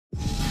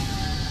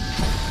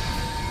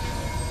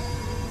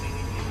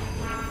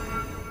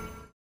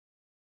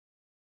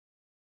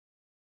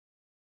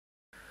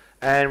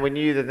And we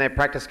knew that in their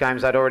practice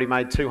games, they'd already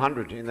made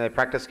 200 in their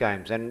practice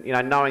games. And, you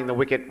know, knowing the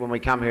wicket when we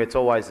come here, it's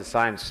always the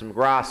same. Some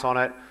grass on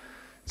it.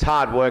 It's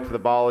hard work for the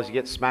bowlers. You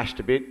get smashed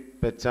a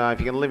bit. But if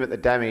you can limit the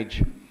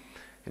damage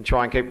and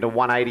try and keep it to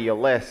 180 or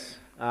less,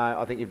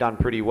 I think you've done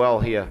pretty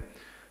well here.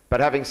 But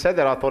having said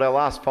that, I thought our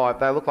last 5,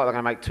 they looked like they're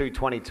going to make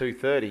 220,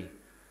 230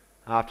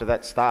 after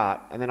that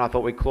start. And then I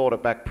thought we clawed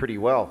it back pretty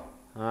well.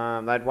 They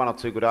had 1 or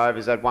 2 good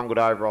overs. They had 1 good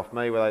over off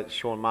me where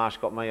Sean Marsh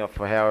got me off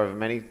for however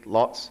many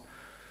lots.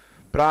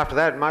 But after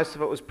that, most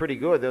of it was pretty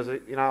good. There was,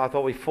 I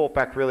thought we fought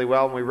back really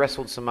well and we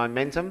wrestled some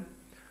momentum.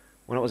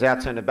 When it was our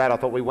turn to bat, I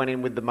thought we went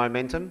in with the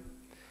momentum.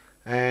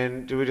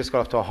 And we just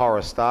got off to a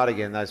horror start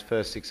again, those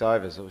first 6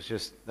 overs. It was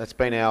just, that's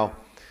been our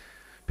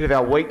bit of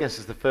our weakness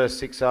is the first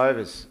 6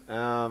 overs.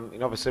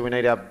 And obviously we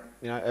need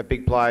our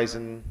big plays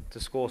and to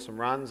score some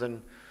runs,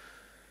 and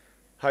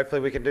hopefully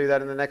we can do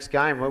that in the next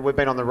game. We've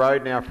been on the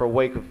road now for a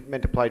week. We've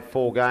meant to play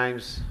 4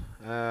 games,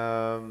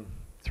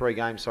 3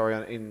 games,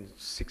 sorry, in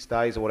 6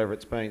 days or whatever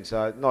it's been.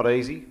 So not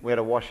easy. We had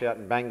a washout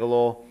in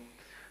Bangalore,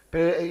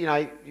 but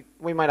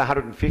we made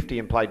 150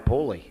 and played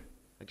poorly.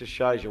 It just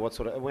shows you what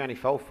sort of. We only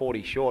fell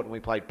 40 short and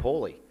we played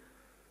poorly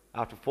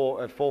after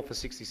 4 for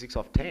 66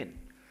 off 10.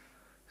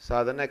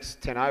 So the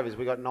next 10 overs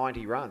we got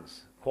 90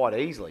 runs quite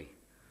easily.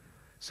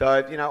 So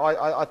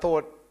I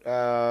thought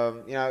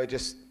it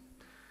just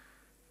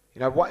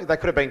they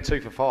could have been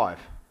 2 for 5.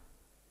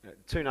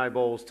 2 no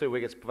balls, 2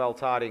 wickets.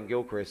 Valtardi and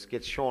Gilchrist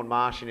gets Sean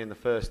Marsh in the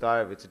first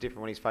over. It's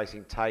different when he's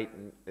facing Tate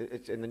and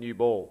it's in the new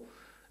ball.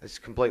 It's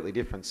completely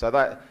different. So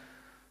that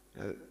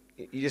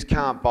you just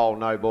can't bowl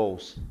no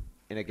balls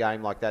in a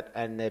game like that,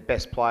 and their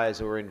best players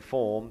who are in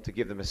form to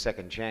give them a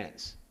second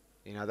chance.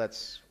 It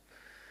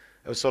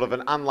was sort of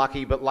an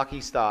unlucky but lucky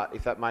start,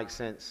 if that makes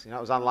sense. It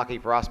was unlucky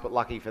for us but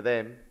lucky for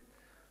them.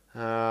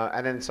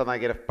 And then suddenly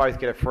they both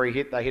get a free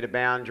hit, they hit a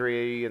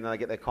boundary, and they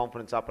get their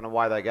confidence up and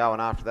away they go.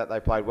 And after that they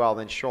played well.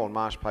 Then Sean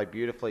Marsh played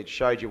beautifully. It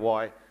showed you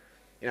why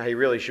he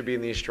really should be in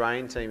the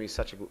Australian team. He's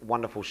such a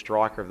wonderful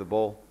striker of the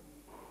ball.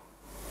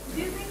 Do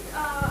you think,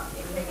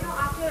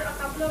 after a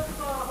couple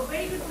of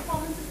very good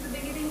performances in the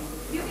beginning,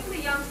 do you think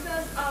the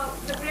youngsters,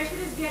 the pressure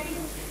is getting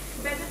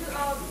better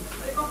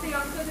of the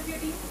youngsters of your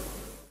team?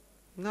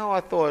 No,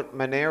 I thought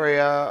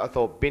Maneria, I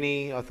thought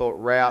Binney, I thought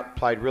Rout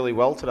played really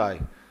well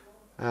today.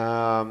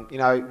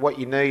 What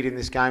you need in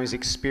this game is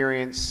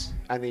experience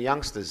and the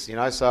youngsters,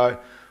 so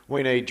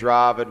we need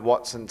Dravid,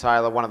 Watson,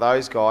 Taylor, one of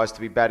those guys to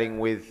be batting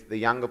with the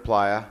younger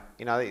player.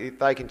 If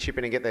they can chip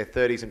in and get their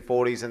 30s and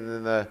 40s and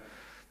then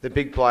the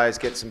big players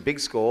get some big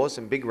scores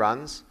and big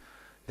runs,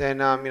 then,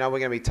 we're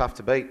going to be tough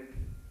to beat.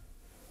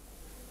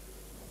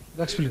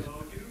 Next, please.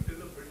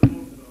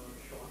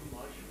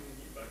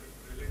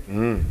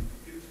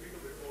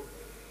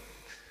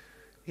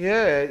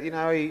 Yeah,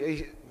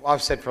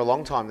 I've said for a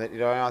long time that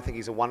I think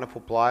he's a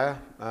wonderful player.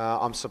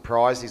 I'm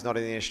surprised he's not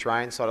in the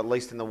Australian side, at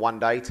least in the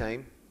one-day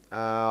team.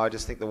 I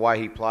just think the way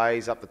he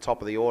plays up the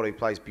top of the order, he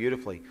plays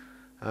beautifully.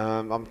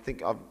 I'm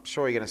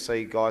sure you're going to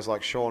see guys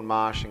like Sean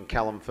Marsh and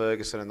Callum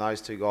Ferguson and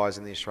those 2 guys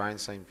in the Australian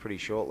team pretty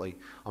shortly.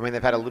 I mean,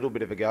 they've had a little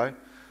bit of a go,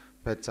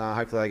 but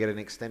hopefully they get an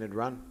extended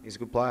run. He's a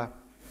good player.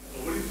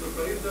 Were you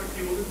surprised that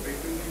he wasn't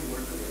picked in the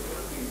World Cup?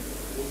 I think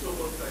most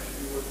of us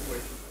actually were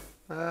quite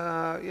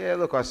surprised. Yeah,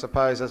 look, I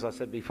suppose, as I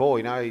said before,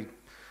 I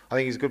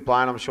think he's a good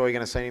player and I'm sure you're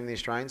going to see him in the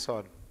Australian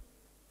side.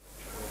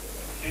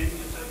 Shane, you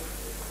said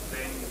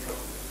playing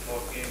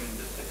short game in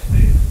just 6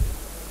 days.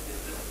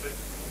 Is this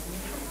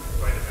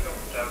quite a bit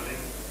of travelling?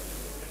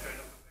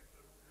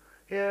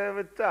 Yeah,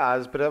 it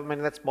does, but I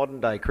mean, that's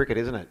modern day cricket,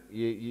 isn't it?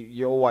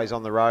 You're always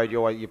on the road,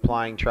 you're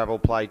playing travel,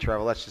 play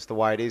travel, that's just the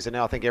way it is. And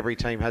now I think every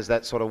team has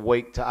that sort of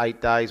week to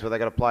 8 days where they've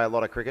got to play a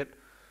lot of cricket.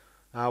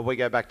 We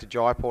go back to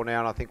Jaipur now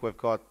and I think we've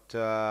got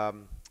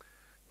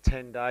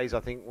 10 days. I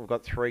think we've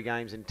got 3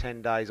 games in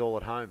 10 days all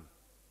at home.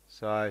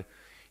 So,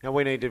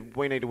 we need to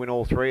win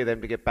all 3 of them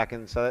to get back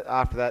in. So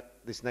after that,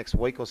 this next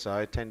week or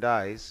so, 10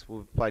 days,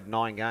 we've played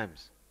 9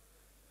 games.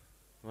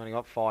 We've only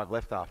got 5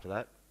 left after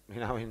that.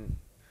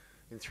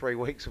 In 3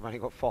 weeks, we've only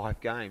got 5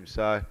 games.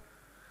 So,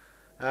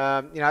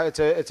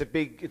 it's a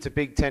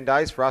big 10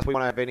 days for us. We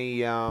won't have any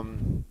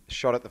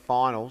shot at the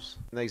finals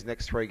in these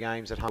next 3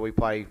 games at home. We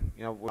play,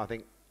 I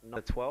think 9 out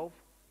of 12.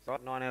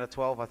 Right, 9 out of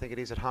 12, I think it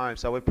is at home.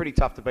 So we're pretty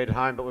tough to beat at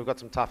home, but we've got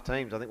some tough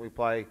teams. I think we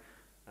play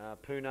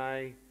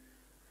Pune,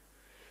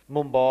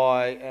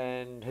 Mumbai,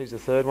 and who's the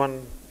third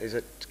one? Is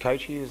it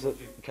Kochi? Is it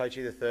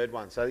Kochi the third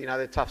one? So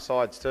they're tough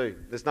sides too.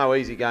 There's no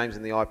easy games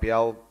in the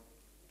IPL.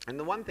 And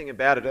the one thing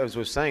about it, as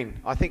we've seen,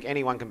 I think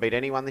anyone can beat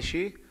anyone this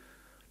year.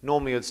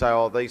 Normally you'd say,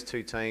 oh, these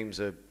 2 teams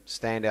are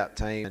standout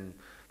teams, and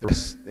the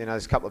rest,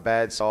 there's a couple of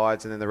bad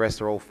sides, and then the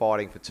rest are all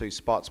fighting for 2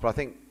 spots. But I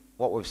think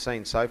what we've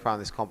seen so far in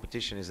this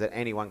competition is that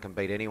anyone can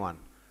beat anyone.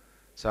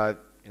 So,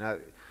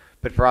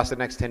 but for us, the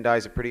next 10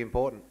 days are pretty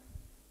important.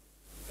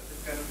 Does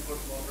it kind of put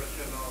more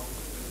pressure now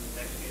with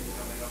the next game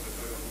coming up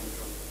before your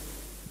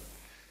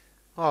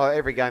home? Oh,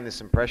 every game there's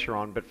some pressure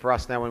on, but for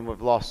us now, when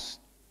we've lost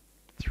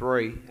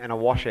 3 and a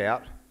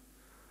washout,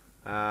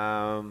 You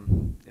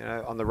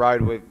know, on the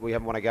road, we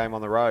haven't won a game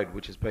on the road,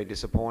 which has been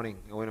disappointing.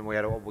 We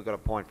got a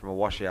point from a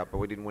washout, but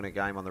we didn't win a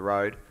game on the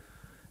road,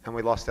 and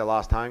we lost our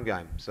last home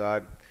game.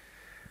 So,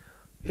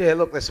 yeah,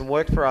 look, there's some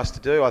work for us to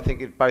do. I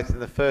think both in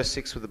the first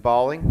 6 with the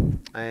bowling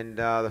and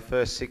the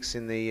first 6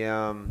 in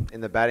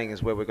the batting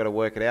is where we've got to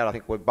work it out. I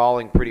think we're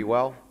bowling pretty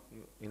well.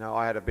 You know,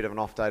 I had a bit of an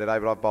off day today,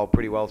 but I bowled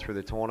pretty well through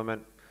the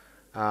tournament.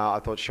 I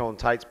thought Sean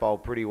Tate's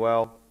bowled pretty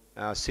well.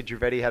 Sid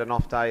Dravetti had an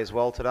off day as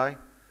well today.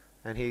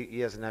 And he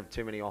hasn't had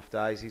too many off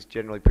days. He's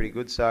generally pretty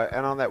good. So,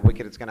 and on that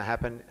wicket, it's going to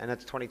happen. And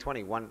it's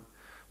 2020. One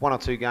or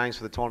two games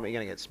for the tournament, you're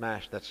going to get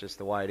smashed. That's just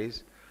the way it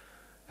is.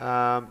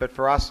 But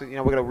for us, you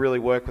know, we've got to really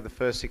work with the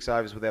first 6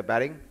 overs with our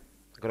batting.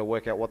 We've got to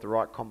work out what the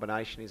right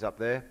combination is up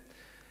there.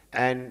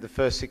 And the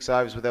first 6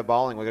 overs with our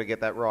bowling, we've got to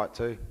get that right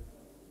too.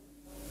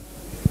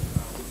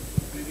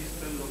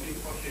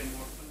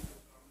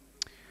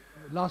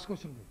 Last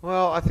question.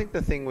 Well, I think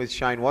the thing with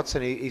Shane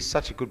Watson, he's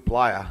such a good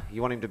player.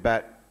 You want him to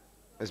bat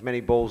as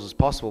many balls as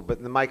possible, but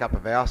in the makeup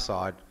of our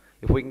side,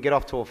 if we can get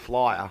off to a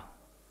flyer,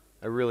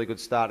 a really good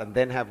start, and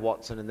then have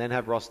Watson, and then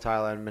have Ross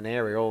Taylor and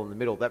Maneri all in the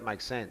middle, that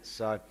makes sense.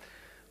 So,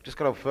 just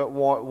got to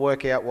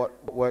work out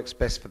what works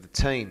best for the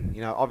team. You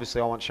know, obviously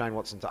I want Shane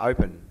Watson to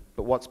open,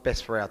 but what's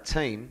best for our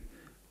team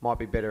might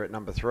be better at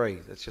number 3.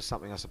 That's just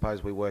something I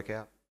suppose we work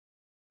out.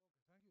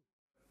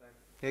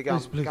 Yeah, go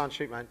and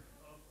shoot, mate.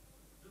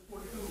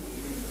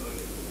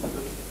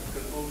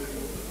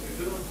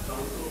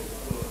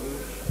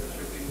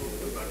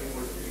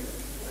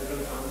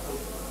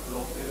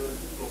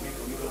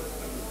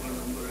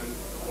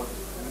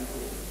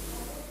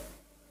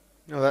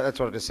 No, that's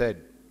what I just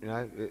said. You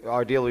know,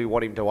 ideally we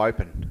want him to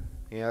open.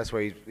 You know, that's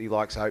where he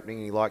likes opening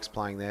and he likes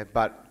playing there.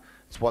 But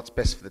it's what's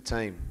best for the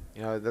team.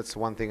 You know, that's the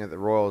one thing at the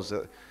Royals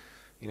that,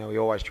 you know, we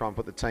always try and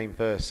put the team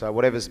first. So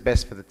whatever's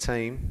best for the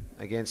team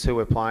against who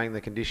we're playing,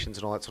 the conditions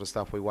and all that sort of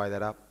stuff, we weigh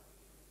that up.